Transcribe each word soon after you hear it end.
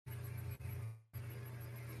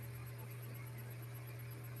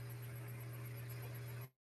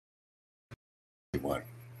everyone,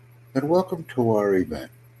 and welcome to our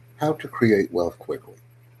event, How to Create Wealth Quickly.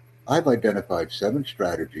 I've identified 7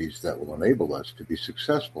 strategies that will enable us to be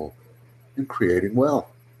successful in creating wealth.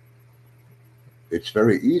 It's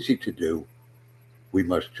very easy to do. We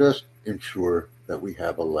must just ensure that we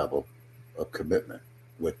have a level of commitment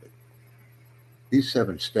with it. These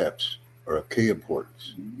 7 steps are of key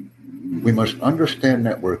importance. We must understand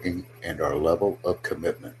networking and our level of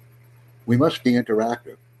commitment. We must be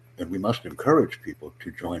interactive and we must encourage people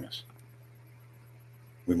to join us.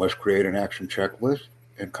 We must create an action checklist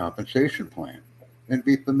and compensation plan and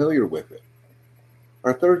be familiar with it.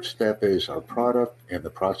 Our third step is our product and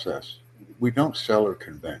the process. We don't sell or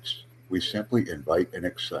convince, we simply invite and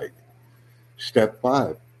excite. Step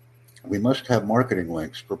 5, we must have marketing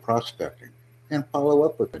links for prospecting and follow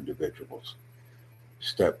up with individuals.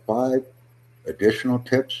 Step 5, additional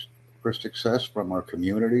tips for success from our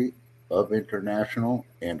community of international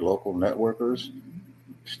and local networkers.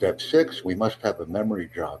 Step 6, we must have a memory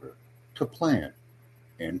jogger to plan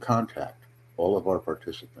and contact all of our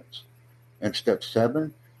participants. And step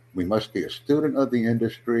 7, we must be a student of the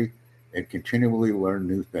industry and continually learn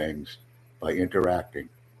new things by interacting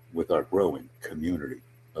with our growing community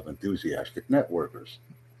of enthusiastic networkers.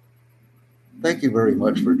 Thank you very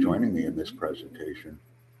much for joining me in this presentation.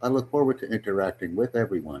 I look forward to interacting with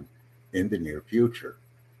everyone in the near future.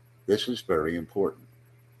 This is very important.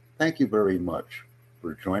 Thank you very much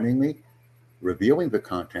for joining me, reviewing the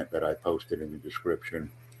content that I posted in the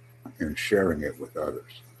description, and sharing it with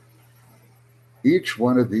others. Each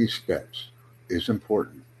one of these steps is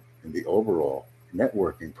important in the overall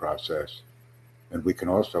networking process, and we can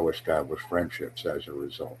also establish friendships as a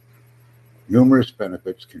result. Numerous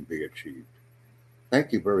benefits can be achieved.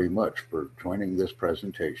 Thank you very much for joining this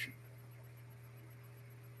presentation.